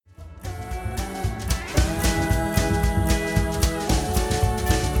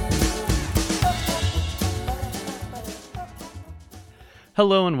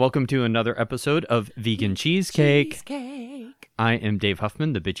Hello and welcome to another episode of Vegan Cheesecake. I am Dave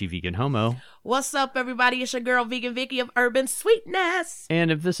Huffman, the bitchy vegan homo. What's up, everybody? It's your girl, Vegan Vicky of Urban Sweetness. And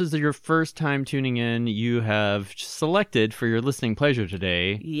if this is your first time tuning in, you have selected for your listening pleasure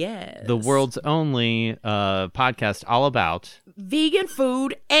today, the world's only podcast all about vegan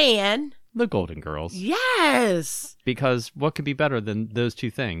food and the Golden Girls. Yes. Because what could be better than those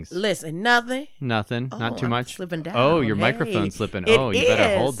two things? Listen, nothing. Nothing? Not too I'm much? Slipping down. Oh, your microphone's slipping. You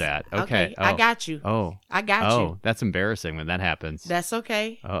better hold that. Okay. I got you. I got you. That's embarrassing when that happens. That's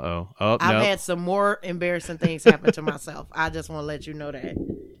okay. I've had some more embarrassing things happen to myself. I just want to let you know that.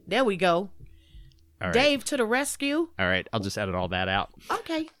 There we go. All right. Dave to the rescue. All right. I'll just edit all that out.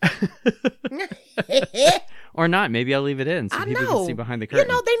 Okay. Or not. Maybe I'll leave it in so people can see behind the curtain.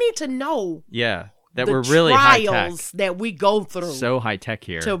 You know, they need to know. Yeah. That we're really high tech. Trials that we go through. So high tech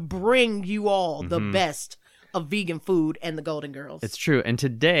here. To bring you all the best of vegan food and the Golden Girls. It's true. And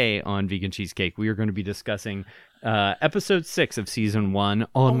today on Vegan Cheesecake, we are going to be discussing episode 6 of season 1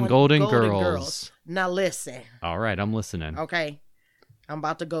 on Golden Girls. Now listen. All right. I'm listening. Okay. I'm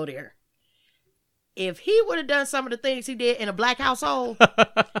about to go there. If he would have done some of the things he did in a black household,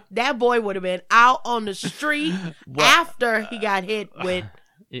 that boy would have been out on the street after he got hit with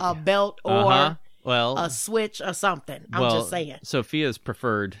a belt or a switch or something. I'm just saying. Sophia's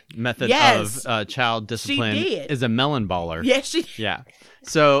preferred method of child discipline is a melon baller. Yes, she. Yeah.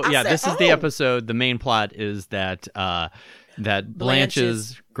 So this is the episode. The main plot is that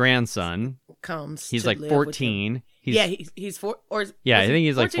Blanche's grandson comes. He's like 14. He's 4 or I think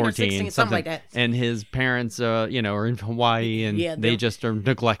he's like 14, or 16, something like that. And his parents, are in Hawaii, and they just are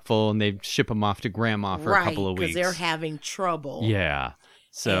neglectful, and they ship him off to grandma for a couple of weeks because they're having trouble. Yeah.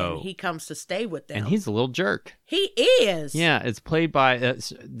 So and he comes to stay with them, and he's a little jerk. He is. Yeah, it's played by.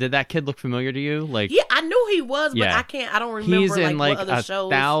 Did that kid look familiar to you? Like, yeah, I knew he was, but I don't remember. He's in what other shows.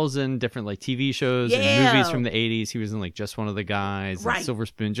 1,000 different TV shows and movies from the 80s. He was in Just One of the Guys, and Silver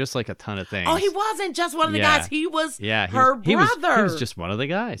Spoon, just like a ton of things. Oh, he wasn't just one of the guys. He was her brother. He was just one of the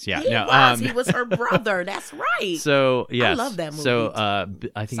guys. Yeah, he was her brother. That's right. So I love that movie. So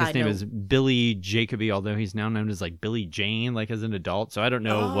I think his name is Billy Jacoby, although he's now known as Billy Jane, as an adult. So I don't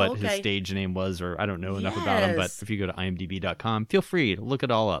know what his stage name was, or I don't know enough about him. But if you go to IMDb.com, feel free to look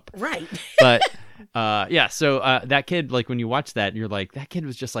it all up. Right. But so that kid, when you watch that, you're like, that kid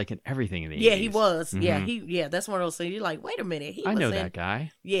was just in everything in the 80s. Yeah, he was. Mm-hmm. That's one of those things. You're like, wait a minute. I know that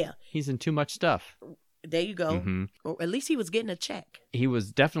guy. Yeah. He's in too much stuff. There you go. Mm-hmm. Or at least he was getting a check. He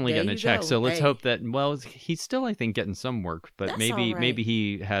was definitely getting a check. So let's hope that. Well, he's still, I think, getting some work. But maybe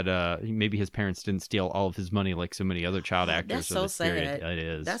he had maybe his parents didn't steal all of his money like so many other child actors. That's so sad. Period. It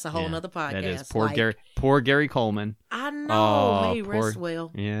is. That's a whole nother podcast. That is poor Gary Coleman. I know. May he rest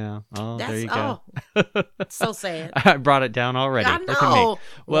well. Yeah. Oh, there you go. So sad. I brought it down already. I know. Look at me.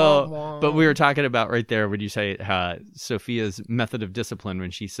 Well, but we were talking about right there when you say Sophia's method of discipline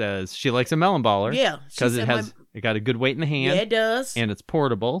when she says she likes a melon baller. Yeah. Because it got a good weight in the hand. Yeah, it does. And it's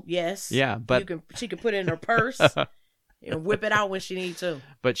portable. Yes. Yeah, but she can put it in her purse and whip it out when she needs to.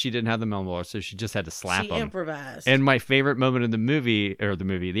 But she didn't have the melon baller, so she just had to slap him. She improvised. And my favorite moment in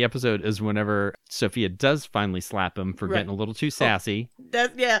the episode is whenever Sophia does finally slap him for getting a little too sassy.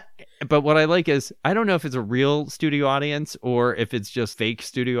 But what I like is, I don't know if it's a real studio audience or if it's just fake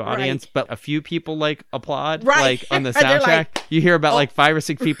studio audience, but a few people applaud, on the soundtrack. You hear about 5 or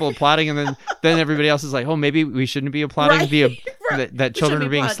 6 people applauding, and then everybody else is like, oh, maybe we shouldn't be applauding that children are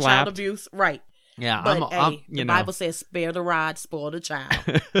being slapped. Child abuse, right. Yeah, but the Bible says, spare the rod, spoil the child.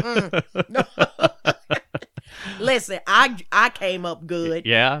 Listen, I came up good.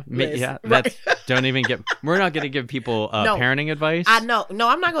 Yeah, don't even get. We're not going to give people parenting advice. I know. No,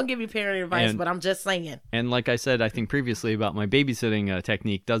 I'm not going to give you parenting advice, but I'm just saying. And like I said, I think previously about my babysitting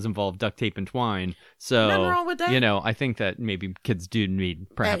technique does involve duct tape and twine. So nothing wrong with that. I think that maybe kids do need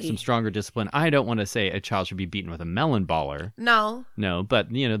perhaps some stronger discipline. I don't want to say a child should be beaten with a melon baller. No, but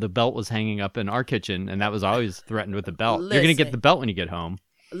the belt was hanging up in our kitchen, and that was always threatened with the belt. Listen, you're going to get the belt when you get home.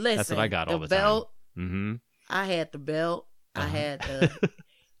 Listen, that's what I got all the belt, time. Mm-hmm. I had the belt. I had the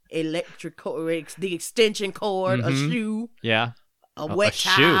electric cord, the extension cord, a shoe. Yeah. A wet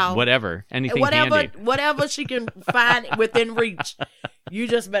towel. Shoe, whatever. Anything handy. Whatever she can find within reach. You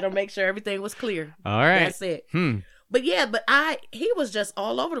just better make sure everything was clear. All right. That's it. But he was just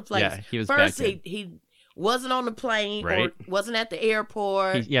all over the place. Yeah, he was First, he wasn't on the plane or wasn't at the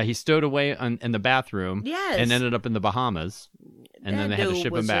airport. He stowed away in the bathroom. Yes. And ended up in the Bahamas. And then they had to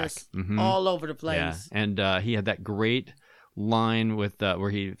ship him back. All over the place. Yeah. And he had that great line with where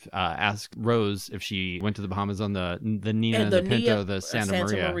he asked Rose if she went to the Bahamas on the Nina and the Pinto, the Santa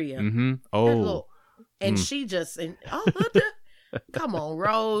Maria. Maria. Mm-hmm. Oh. And she just Come on,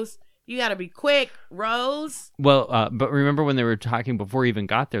 Rose. You got to be quick, Rose. Well, but remember when they were talking before he even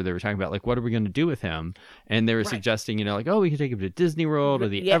got there, they were talking about, like, what are we going to do with him? And they were suggesting, like, oh, we could take him to Disney World or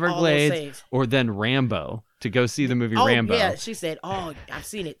the Everglades or then Rambo to go see the movie Rambo. Yeah, she said, oh, I've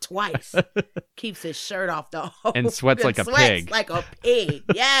seen it twice. Keeps his shirt off though. And sweats like a pig. Like a pig,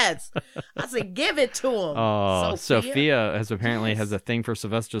 yes. I said, give it to him. Oh, Sophia has apparently has a thing for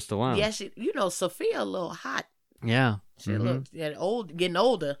Sylvester Stallone. Yeah, Sophia a little hot. Yeah. She getting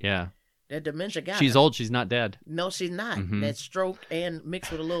older. Yeah. That dementia got She's her. old. She's not dead. No, she's not. That stroke and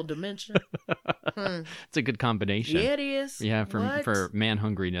mixed with a little dementia. It's a good combination. Yeah, it is. Yeah, for man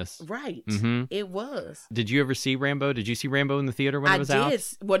hungriness. Right. It was. Did you ever see Rambo? Did you see Rambo in the theater when it was out? I did.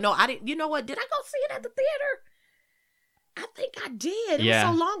 Well, no, I didn't. You know what? Did I go see it at the theater? I think I did. It was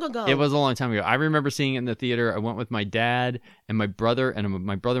so long ago. It was a long time ago. I remember seeing it in the theater. I went with my dad and my brother, and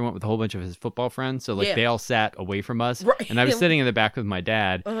my brother went with a whole bunch of his football friends. So, they all sat away from us. Right. And I was sitting in the back with my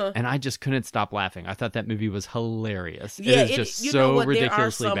dad, and I just couldn't stop laughing. I thought that movie was hilarious. Yeah, it is just so ridiculously there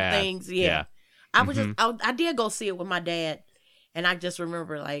are some bad. Things, yeah. I was I did go see it with my dad, and I just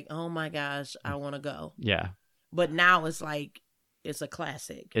remember, like, oh my gosh, I want to go. Yeah. But now it's like, it's a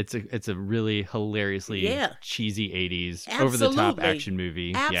classic. It's a really hilariously cheesy 80s over the top action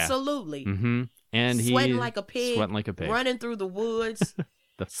movie. Absolutely. Yeah. And sweating like a pig, running through the woods,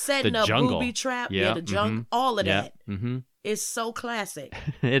 setting up jungle. booby trap. Yeah, the jungle. All of that. Mm-hmm. It's so classic.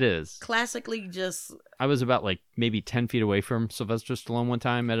 It is. Classically just... I was about maybe 10 feet away from Sylvester Stallone one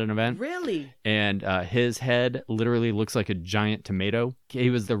time at an event. Really? And his head literally looks like a giant tomato. He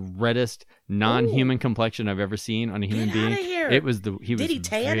was the reddest non-human complexion I've ever seen on a human being. Get out of here. It was Did he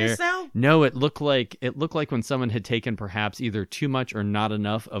tan himself? No, it looked like when someone had taken perhaps either too much or not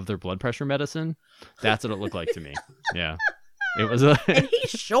enough of their blood pressure medicine. That's what it looked like to me. Yeah. It was and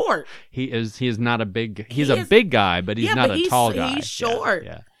he's short. He is not a big. He's a big guy, but he's not a tall guy. He's short.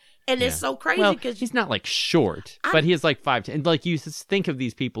 Yeah. And it's so crazy because he's not short, but he is 5'10". Like, you think of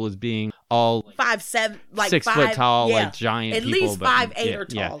these people as being all 5'7", 6 foot tall, giant. At people, least 5'8" or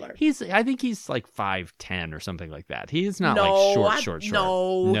taller. I think he's 5'10" or something like that. He's not short.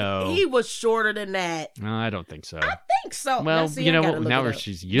 No, he was shorter than that. No, I don't think so. I think so. Well, now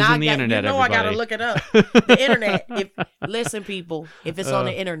she's using the internet. I gotta look it up. The internet. Listen, people, if it's on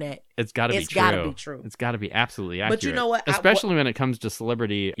the internet, it's got to be true. It's got to be absolutely accurate. But you know what? Especially when it comes to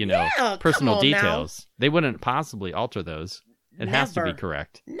celebrity, personal details. They wouldn't possibly alter those. It has to be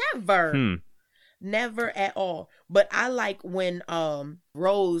correct. Never at all. But I like when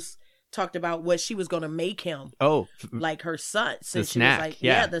Rose talked about what she was going to make him. Oh. Like her son. Since the snack. She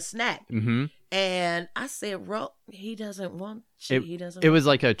was the snack. Mm-hmm. And I said, he doesn't want... It was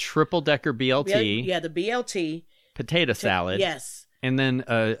like a triple-decker BLT. Yeah, the BLT. Potato salad. Yes. And then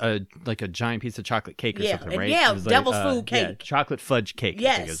a giant piece of chocolate cake or something, right? Yeah, devil's food cake. Yeah, chocolate fudge cake.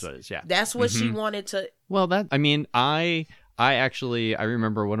 Yes. I think is what it is. Yeah. That's what she wanted to... Well, I actually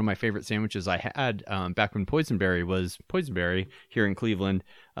remember one of my favorite sandwiches I had back when Poisonberry was Poisonberry here in Cleveland.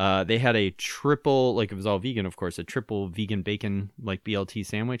 They had a triple, it was all vegan, of course, a triple vegan bacon BLT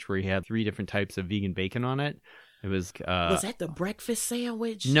sandwich where you had 3 different types of vegan bacon on it. It was that the breakfast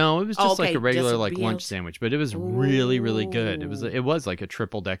sandwich? No, it was just like a regular lunch sandwich, but it was really, really good. It was like a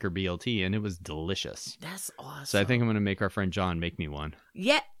triple decker BLT, and it was delicious. That's awesome. So I think I'm gonna make our friend John make me one.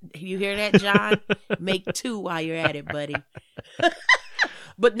 Yeah, you hear that, John? Make 2 while you're at it, buddy.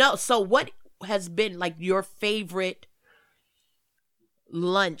 But no, so what has been your favorite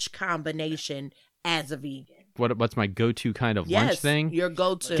lunch combination as a vegan? What's my go-to kind of lunch thing? Your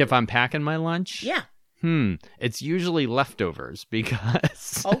go-to. If I'm packing my lunch? Yeah. It's usually leftovers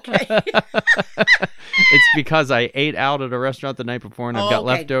because... Okay. It's because I ate out at a restaurant the night before and I've got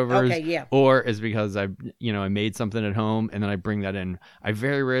leftovers. Okay, yeah. Or it's because I made something at home and then I bring that in. I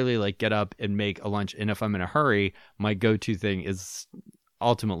very rarely get up and make a lunch. And if I'm in a hurry, my go-to thing is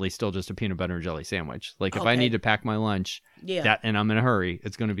ultimately still just a peanut butter and jelly sandwich. If I need to pack my lunch and I'm in a hurry,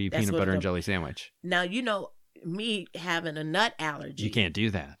 it's going to be peanut butter and jelly sandwich. Now, me having a nut allergy. You can't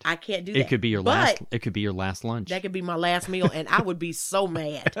do that. I can't do that. It could be your last. It could be your last lunch. That could be my last meal, and I would be so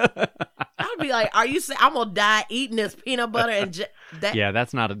mad. I'd be like, "Are you? I'm gonna die eating this peanut butter and that." Yeah,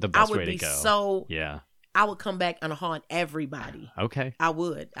 that's not the best way to go. So yeah, I would come back and haunt everybody. Okay, I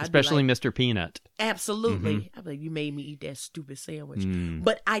would, especially Mr. Peanut. Absolutely, I'd be like, "You made me eat that stupid sandwich,"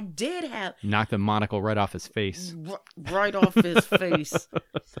 but I did have knock the monocle right off his face. Right off his face.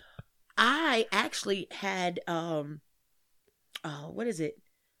 I actually had what is it?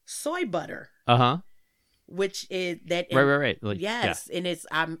 Soy butter. Which is that right. Yes, and it's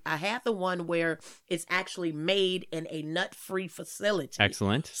I have the one where it's actually made in a nut-free facility.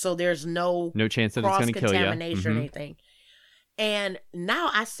 Excellent. So there's no chance that it's going to kill you. Cross-contamination or anything. And now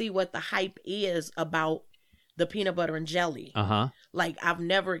I see what the hype is about the peanut butter and jelly. Like, I've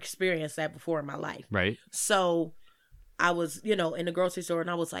never experienced that before in my life. Right. So I was, in the grocery store, and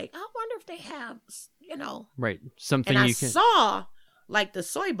I was like, I wonder if they have, Right. Something and you I can... saw, like, the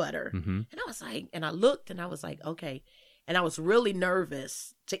soy butter. And I was like, and I looked, and I was like, okay. And I was really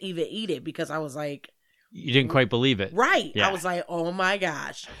nervous to even eat it because I was like... You didn't quite believe it. Right. Yeah. I was like, oh my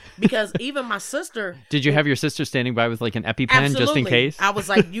gosh. Because even my sister... Did you have your sister standing by with like an EpiPen just in case? I was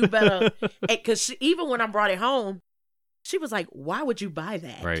like, you better... Because even when I brought it home, she was like, why would you buy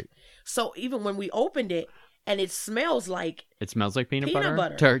that? Right. So even when we opened it, and it smells like... It smells like peanut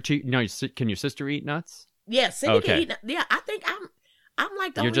butter? No, can your sister eat nuts? Yeah, Cindy can eat... Yeah, I think I'm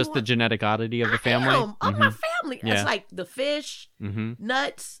like the You're just the genetic oddity of the family? Of my family. Yeah. It's like the fish,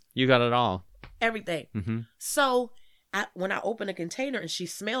 nuts... You got it all. Everything. So when I opened a container and she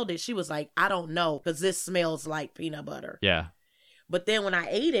smelled it, she was like, I don't know, because this smells like peanut butter. Yeah. But then when I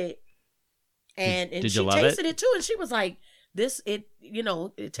ate it, and she you tasted it too, and she was like,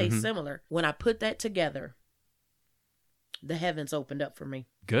 it tastes similar. When I put that together, the heavens opened up for me.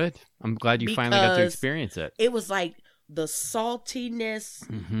 Good. I'm glad you finally got to experience it. It was like the saltiness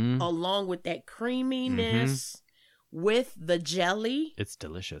along with that creaminess with the jelly. It's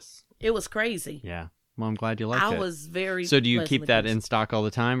delicious. It was crazy. Yeah. Well, I'm glad you liked it. I was very... So do you keep that in stock all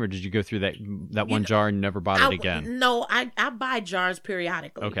the time, or did you go through that one jar and never bought it again? No, I buy jars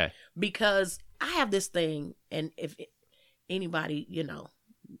periodically. Okay. Because I have this thing, and if anybody,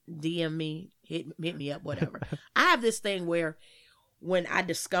 DM me, hit me up, whatever. I have this thing where when I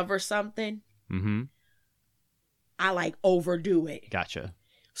discover something, I like overdo it. Gotcha.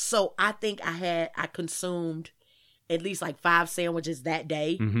 So I think I consumed at least like 5 sandwiches that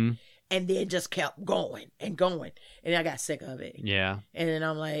day. And then just kept going and going. And I got sick of it. Yeah. And then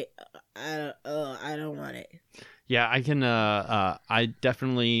I'm like, I don't want it. Yeah, I can, I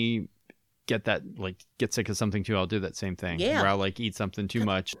definitely get that, like, get sick of something too. I'll do that same thing. Yeah. Where I'll, like, eat something too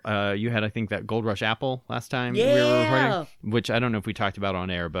much. You had, I think, that Gold Rush apple last time we were recording, which I don't know if we talked about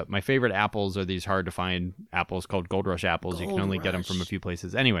on air, but my favorite apples are these hard to find apples called Gold Rush apples. You can only get them from a few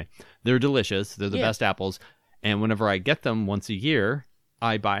places. Anyway, they're delicious. They're the best apples. And whenever I get them once a year,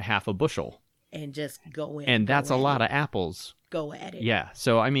 I buy half a bushel. And just go in. And that's a lot of apples. Go at it. Yeah.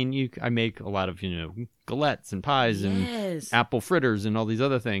 So, I mean, I make a lot of, galettes and pies and apple fritters and all these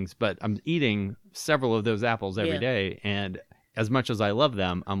other things, but I'm eating several of those apples every day. And as much as I love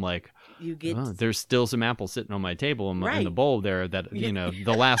them, I'm like, there's still some apples sitting on my table in the bowl there that,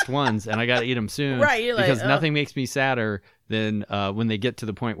 the last ones, and I got to eat them soon. Right. You're because like, nothing makes me sadder than when they get to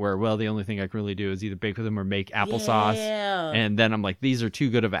the point where, the only thing I can really do is either bake with them or make applesauce. Yeah. And then I'm like, these are too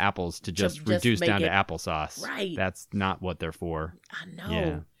good of apples to just reduce down to applesauce. Right. That's not what they're for. I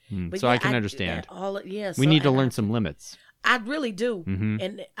know. Yeah. So I can understand. We need to learn some limits. I really do.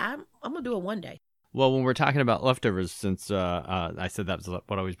 And I'm going to do it one day. Well, when we're talking about leftovers, since I said that was what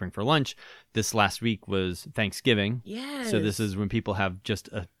I always bring for lunch, this last week was Thanksgiving. Yes. So this is when people have just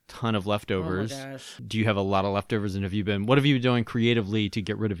a ton of leftovers. Oh my gosh. Do you have a lot of leftovers? And what have you been doing creatively to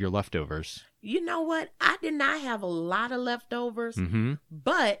get rid of your leftovers? You know what? I did not have a lot of leftovers,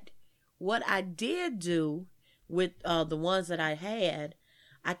 but what I did do with the ones that I had,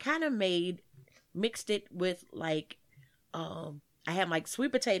 I kind of mixed it with like, I had like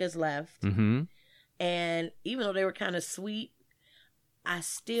sweet potatoes left. And even though they were kind of sweet, I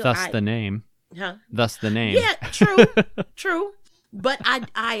still... Thus the name. Huh? Thus the name. Yeah, true. True. But I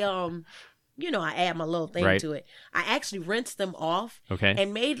add my little thing to it. I actually rinsed them off. Okay.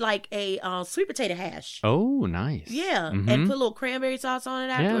 And made like a sweet potato hash. Oh, nice. Yeah. And put a little cranberry sauce on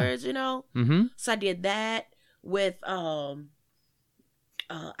it afterwards, So I did that with...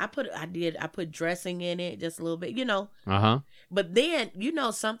 I put dressing in it just a little bit, But then,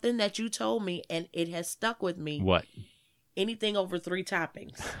 something that you told me and it has stuck with me. What? Anything over 3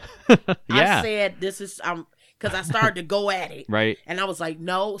 toppings. Yeah. I said this is because I started to go at it. Right. And I was like,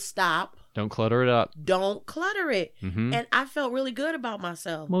 no, stop. Don't clutter it up. Don't clutter it. And I felt really good about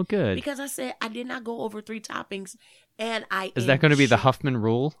myself. Well, good. Because I said I did not go over 3 toppings. And Is that going to be the Huffman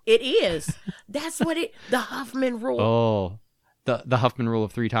rule? It is. That's the Huffman rule. Oh. The Huffman rule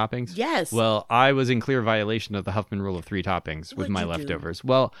of 3 toppings? Yes. Well, I was in clear violation of the Huffman rule of 3 toppings with my leftovers. Do?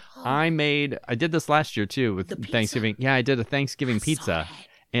 Well, I did this last year too with Thanksgiving. Yeah, I did a Thanksgiving pizza.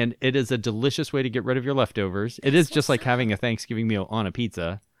 And it is a delicious way to get rid of your leftovers. It is just like having a Thanksgiving meal on a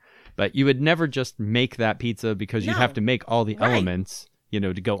pizza. But you would never just make that pizza because you'd have to make all the elements,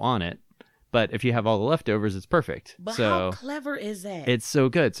 to go on it. But if you have all the leftovers, it's perfect. But how clever is that? It's so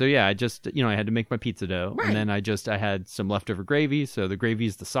good. So yeah, I just, I had to make my pizza dough. Right. And then I had some leftover gravy. So the gravy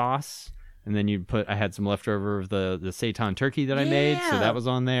is the sauce. And then I had some leftover of the seitan turkey that I made, so that was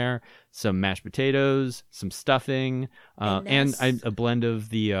on there. Some mashed potatoes, some stuffing, and a blend of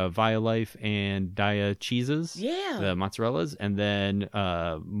the Violife and Daiya cheeses, the mozzarellas, and then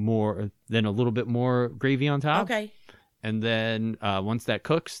a little bit more gravy on top. Okay. And then once that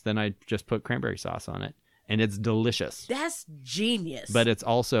cooks, then I just put cranberry sauce on it. And it's delicious. That's genius. But it's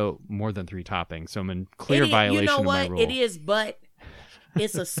also more than 3 toppings, so I'm in clear violation of my rule. It is, but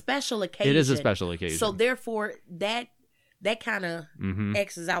it's a special occasion. It is a special occasion. So therefore, that kind of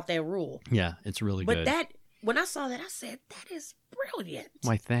X's out that rule. Yeah, it's really good. But when I saw that, I said, that is brilliant.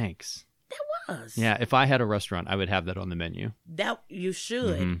 Why, thanks. That was. Yeah, if I had a restaurant, I would have that on the menu. That you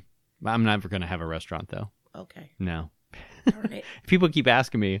should. Mm-hmm. I'm never going to have a restaurant, though. Okay. No. Right. People keep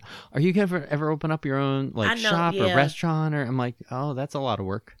asking me, are you gonna ever open up your own shop or restaurant? Or I'm like, oh, that's a lot of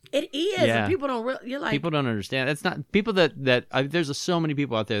work. It is. Yeah. And people don't people don't understand. It's not people there's so many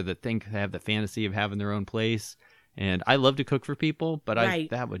people out there that think they have the fantasy of having their own place. And I love to cook for people, but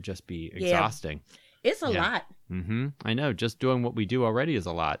that would just be exhausting. It's a lot. Mm-hmm. I know. Just doing what we do already is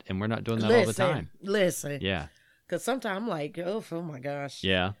a lot, and we're not doing that all the time. Listen. Yeah. Because sometimes I'm like, oh my gosh.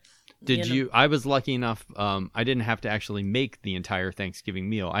 Yeah. I was lucky enough, I didn't have to actually make the entire Thanksgiving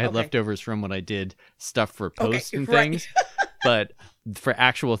meal. I had leftovers from when I did stuff for posts and things. But for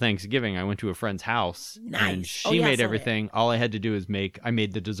actual Thanksgiving, I went to a friend's house. Nice. And she made everything. That. All I had to do is I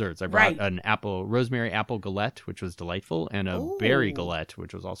made the desserts. I brought an rosemary apple galette, which was delightful, and a berry galette,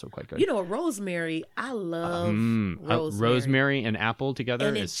 which was also quite good. You know, rosemary, I love rosemary and apple together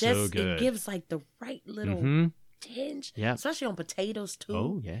and is so good. It gives like the right little... tinge, especially on potatoes too.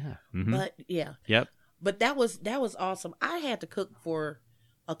 Oh yeah, but yeah, yep. But that was awesome. I had to cook for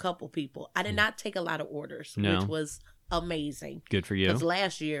a couple people. I did not take a lot of orders, which was amazing. Good for you. Because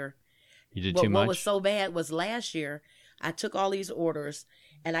last year you did too much. What was so bad was last year I took all these orders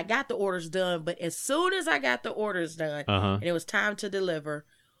and I got the orders done. But as soon as I got the orders done and it was time to deliver,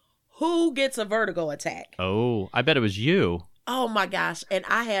 who gets a vertigo attack? Oh, I bet it was you. Oh my gosh. And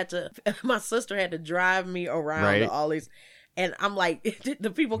my sister had to drive me around to all these. And I'm like, the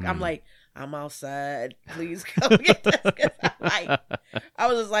people, I'm like, I'm outside. Please come get this. I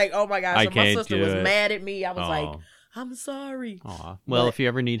was just like, oh my gosh. And my sister was mad at me. I was like, I'm sorry. Aww. Well, if you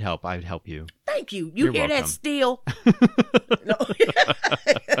ever need help, I'd help you. Thank you. You're hear welcome. That still? No.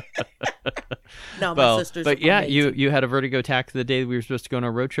 No, my sister's but yeah, you had a vertigo attack the day we were supposed to go on a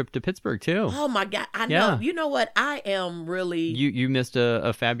road trip to Pittsburgh too. Oh my God, I know. You know what? I am really. You missed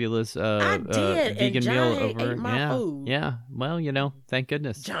a fabulous vegan meal over. Ate my food. Yeah. Well, thank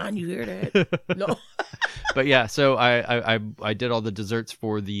goodness. John, you hear that? No. But yeah, so I did all the desserts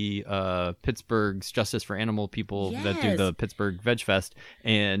for the Pittsburgh's Justice for Animal people that do the Pittsburgh Veg Fest,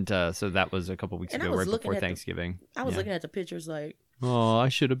 and so that was a couple weeks ago, right before Thanksgiving. I was looking at the pictures like. Oh, I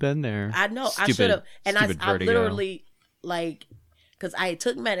should have been there. I know. I should have. And I literally, because I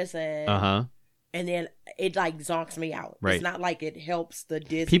took medicine. And then it zonks me out. Right. It's not like it helps the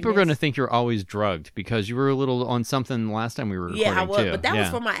dizziness. People are going to think you're always drugged because you were a little on something last time we were recording. Yeah, I was. Too. But that was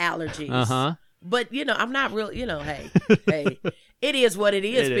for my allergies. But, I'm not real, hey, it is what it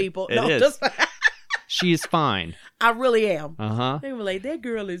is, people. It is. She's fine. I really am. They were like, that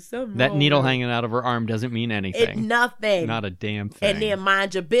girl is something. That needle hanging out of her arm doesn't mean anything. It's nothing. Not a damn thing. And then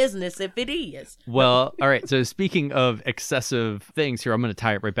mind your business if it is. Well, all right. So speaking of excessive things here, I'm going to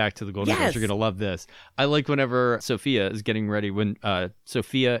tie it right back to the Golden Girls. You're going to love this. I like whenever Sophia is getting ready, when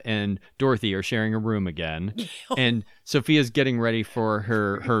Sophia and Dorothy are sharing a room again. And Sophia's getting ready for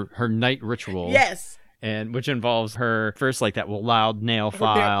her night ritual. Yes. And which involves her first that loud nail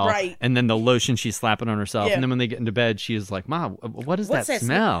file, and then the lotion she's slapping on herself, and then when they get into bed, she's like, "Mom, what's that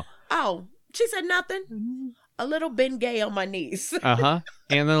smell?" Oh, she said nothing. A little Bengay on my knees. And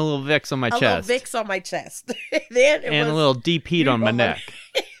then a little Vicks on my chest. A little Vicks on my chest. Then a little deep heat on my neck.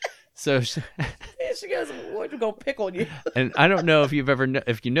 So she goes, "What, you gonna pick on you?" And I don't know if you've ever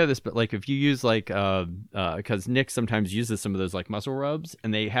if you know this, but if you use because Nick sometimes uses some of those muscle rubs,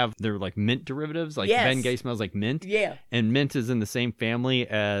 and they're mint derivatives. Bengay smells like mint. Yeah. And mint is in the same family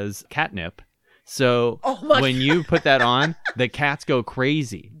as catnip. So when you put that on, the cats go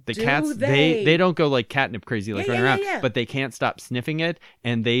crazy. The cats, they don't go catnip crazy running around, but they can't stop sniffing it,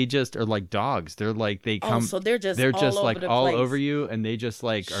 and they just are like dogs. They're they come. So they're just all over you, and they just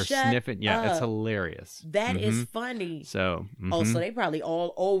are sniffing. Yeah, it's hilarious. That is funny. So so they probably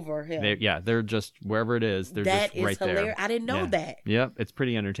all over him. They're just wherever it is. They're just right there. Hilarious. I didn't know that. Yep, it's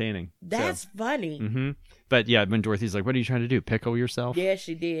pretty entertaining. That's funny. But yeah, when Dorothy's like, "What are you trying to do? Pickle yourself?" Yeah,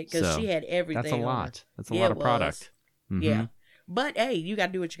 she did, because she had everything. That's a lot. That's a lot of product. Yeah. But hey, you got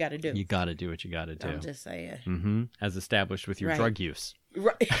to do what you got to do. You got to do what you got to do. I'm just saying. As established with your drug use.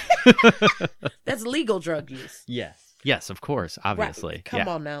 Right. That's legal drug use. Yes, of course, obviously. Right. Come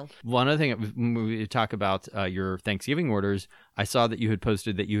on now. One other thing, when we talk about your Thanksgiving orders, I saw that you had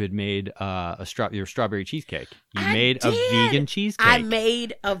posted that you had made your strawberry cheesecake. You made a vegan cheesecake. I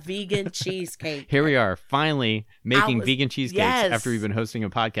made a vegan cheesecake. Here we are, finally making vegan cheesecakes after we've been hosting a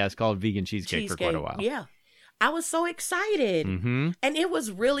podcast called Vegan Cheesecake for quite a while. Yeah. I was so excited. And it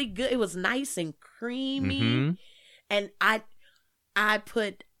was really good. It was nice and creamy. And I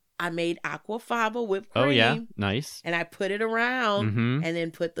made aquafaba whipped cream. Oh, yeah. Nice. And I put it around and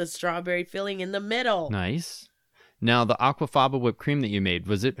then put the strawberry filling in the middle. Nice. Now, the aquafaba whipped cream that you made,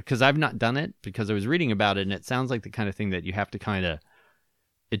 was it, because I've not done it, because I was reading about it, and it sounds like the kind of thing that you have to kind of,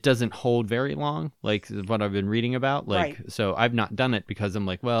 it doesn't hold very long, like what I've been reading about. Like, So I've not done it because I'm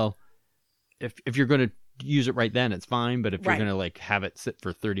like, well, if you're going to use it right then, it's fine. But if you're going to like have it sit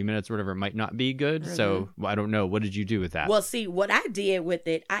for 30 minutes or whatever, it might not be good. So I don't know. What did you do with that? Well, see, what I did with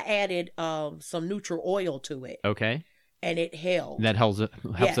it, I added some neutral oil to it. Okay. And it held. That helps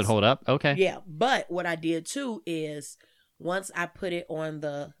it hold up? Okay. Yeah. But what I did too is once I put it on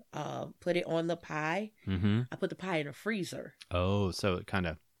the pie, I put the pie in the freezer. Oh, so it kind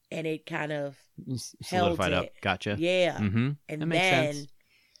of. And it kind of solidified up. Gotcha. Yeah. And that makes sense.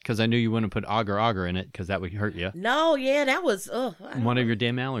 Because I knew you wouldn't put agar in it because that would hurt you. No, yeah, that was one of your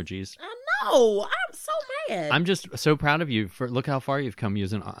damn allergies. I know. I'm so mad. I'm just so proud of you for look how far you've come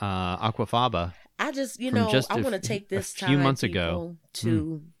using aquafaba. I just, I want to take this time a few months ago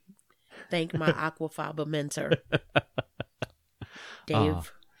to thank my aquafaba mentor,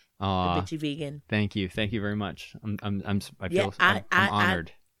 Dave, the bitchy vegan. Thank you very much. I'm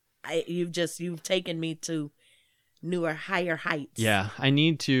honored. You've taken me to newer, higher heights. Yeah, I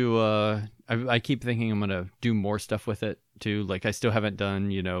need to. I keep thinking I'm gonna do more stuff with it too. Like I still haven't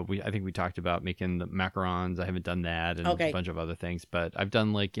done. I think we talked about making the macarons. I haven't done that and a bunch of other things. But I've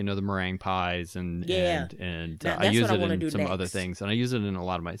done like the meringue pies and I use it in some other things, and I use it in a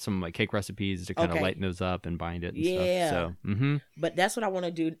lot of some of my cake recipes to kind of lighten those up and bind it. And stuff. So, But that's what I want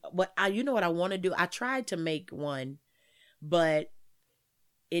to do. But what I want to do. I tried to make one, but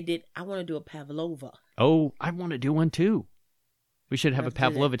I want to do a pavlova. Oh, I want to do one too. We should have a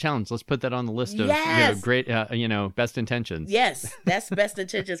pavlova challenge. Let's put that on the list of great, best intentions. Yes, that's best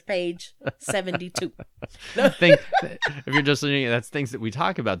intentions, page 72. If you're just listening, that's things that we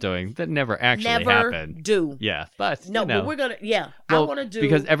talk about doing that never actually happen. Do. Yeah, but but we're gonna. Yeah, I want to do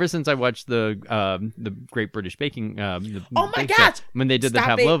because ever since I watched the Great British Baking. Oh my gosh! When they did the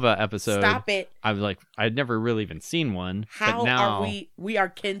pavlova episode, stop it! I was like, I'd never really even seen one. How but now... are we? We are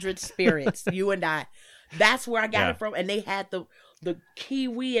kindred spirits, you and I. That's where I got it from, and they had the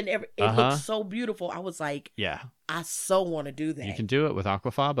kiwi and everything. It looked so beautiful. I was like, I so want to do that. You can do it with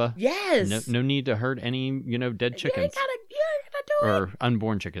aquafaba. Yes. No need to hurt any, dead chickens. You ain't gotta do it. Or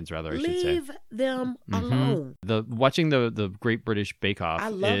unborn chickens, rather, I should say. Leave them alone. Watching the Great British Bake Off. I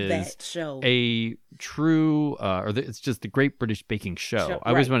love that show. A true, it's just the Great British Baking Show. I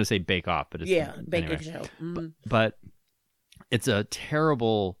always want to say Bake Off, but it's baking show. But it's a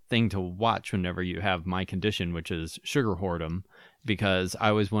terrible thing to watch whenever you have my condition, which is sugar whoredom. Because I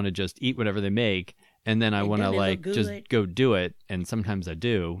always want to just eat whatever they make, and then I want to just go do it. And sometimes I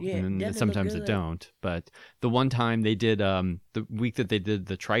do, and then sometimes I don't. But the one time they did, the week that they did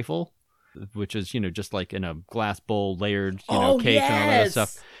the trifle, which is just like in a glass bowl layered, cake and all that other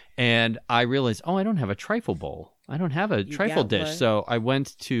stuff. And I realized, I don't have a trifle bowl. I don't have a trifle dish. One. So I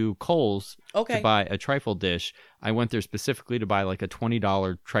went to Kohl's to buy a trifle dish. I went there specifically to buy like a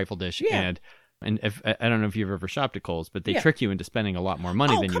 $20 trifle dish, And if I don't know if you've ever shopped at Kohl's, but they trick you into spending a lot more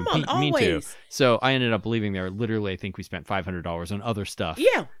money than you mean to. So I ended up leaving there. Literally, I think we spent $500 on other stuff.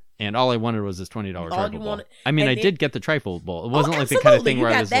 Yeah. And all I wanted was this $20 trifle bowl. I mean, I did get the trifle bowl. It wasn't like the kind of thing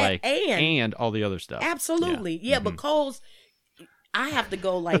where I was like, and all the other stuff. Absolutely. Yeah, but Kohl's, I have to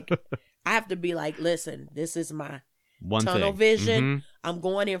go I have to be like, listen, this is my tunnel vision. I'm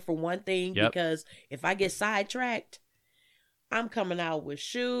going in for one thing because if I get sidetracked, I'm coming out with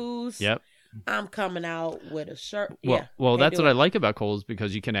shoes. Yep. I'm coming out with a shirt. Well, that's what I like about Kohl's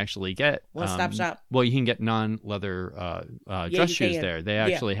because you can actually get one-stop shop. Well, you can get non-leather dress shoes there. They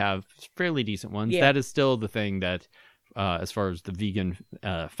actually have fairly decent ones. That is still the thing that, as far as the vegan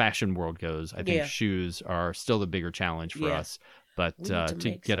fashion world goes, I think shoes are still the bigger challenge for us. But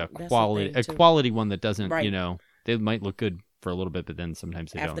to get a quality one that doesn't, they might look good for a little bit, but then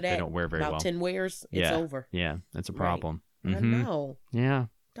sometimes they don't. They don't wear very well. About 10 wears, it's over. Yeah, that's a problem. Right. I know. Yeah.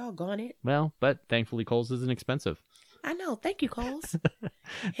 Doggone it. Well, but thankfully Kohl's isn't expensive. I know. Thank you, Kohl's.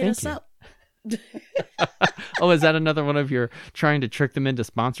 Hit us up. Oh, is that another one of your trying to trick them into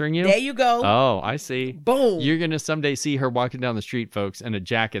sponsoring you? There you go. Oh, I see. Boom. You're going to someday see her walking down the street, folks, in a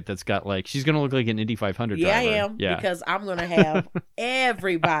jacket that's got like, she's going to look like an Indy 500 driver. Yeah, I am. Yeah. Because I'm going to have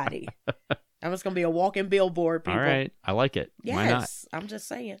everybody. I'm just going to be a walking billboard, people. All right. I like it. Yes. Why not? I'm just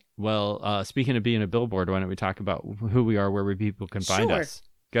saying. Well, speaking of being a billboard, why don't we talk about who we are, where people can find us?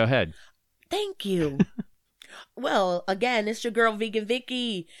 Go ahead. Thank you. Well, again, it's your girl, Vegan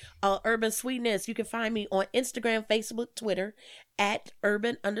Vicky, Urban Sweetness. You can find me on Instagram, Facebook, Twitter, at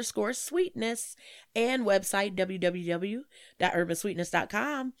urban_sweetness, and website,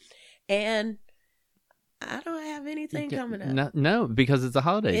 www.urbansweetness.com. And I don't have anything coming up. No, because it's the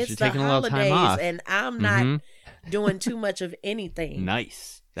holidays. You're taking a little time off. And I'm not doing too much of anything.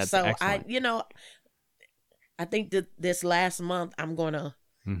 Nice. That's so excellent. I think that this last month I'm going to,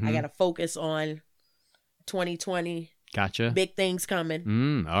 I got to focus on 2020. Gotcha. Big things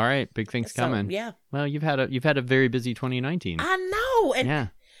coming. All right. Big things coming. Yeah. Well, you've had a very busy 2019. I know.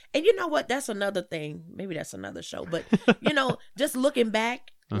 And you know what? That's another thing. Maybe that's another show. But, just looking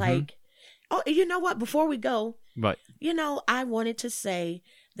back, like, oh, you know what? Before we go, I wanted to say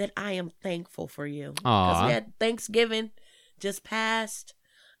that I am thankful for you. Because we had Thanksgiving just passed.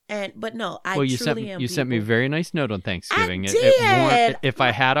 But no, I truly am. You sent me a very nice note on Thanksgiving. I did. If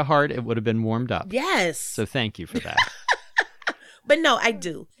I had a heart, it would have been warmed up. Yes. So thank you for that. But no, I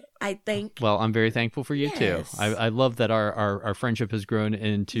do. I think. Well, I'm very thankful for you too. I love that our friendship has grown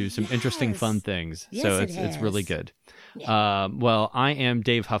into some interesting, fun things. Yes, so it's really good. Yeah. Well, I am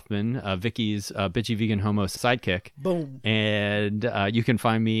Dave Huffman, Vicky's Bitchy Vegan Homo sidekick. Boom. And you can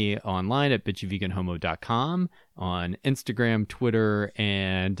find me online at bitchyveganhomo.com, on Instagram, Twitter,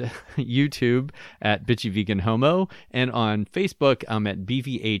 and YouTube at Bitchy Vegan Homo, and on Facebook, I'm at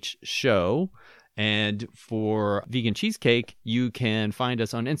BVH Show. And for Vegan Cheesecake, you can find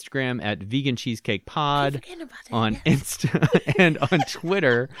us on Instagram at Vegan Cheesecake Pod. On Insta and on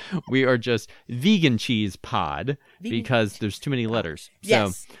Twitter, we are just Vegan Cheese Pod because there's too many letters.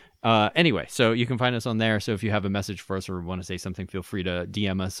 Yes. So anyway, so you can find us on there. So if you have a message for us or want to say something, feel free to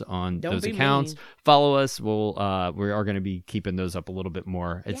DM us on those accounts. Mean. Follow us. We are going to be keeping those up a little bit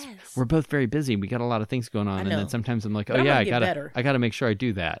more. We're both very busy. We got a lot of things going on, and then sometimes I'm like, I gotta make sure I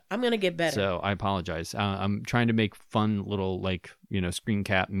do that. I'm gonna get better. So I apologize. I'm trying to make fun little screen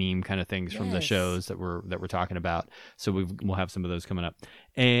cap meme kind of things from the shows that we're talking about. So we'll have some of those coming up.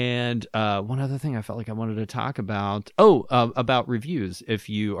 And one other thing I felt like I wanted to talk about. About reviews. If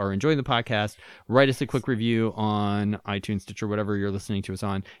you are enjoying the podcast, write us a quick review on iTunes, Stitcher, whatever you're listening to us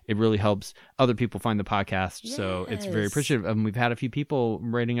on. It really helps other people find the podcast. Yes. So it's very appreciative. We've had a few people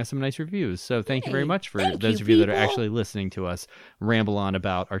writing us some nice reviews. So thank you very much for those of you that are actually listening to us ramble on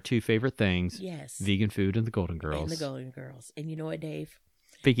about our two favorite things. Yes. Vegan food and the Golden Girls. And the Golden Girls. And you know what, Dave?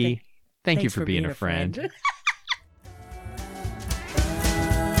 Vicky, thank you for being a friend.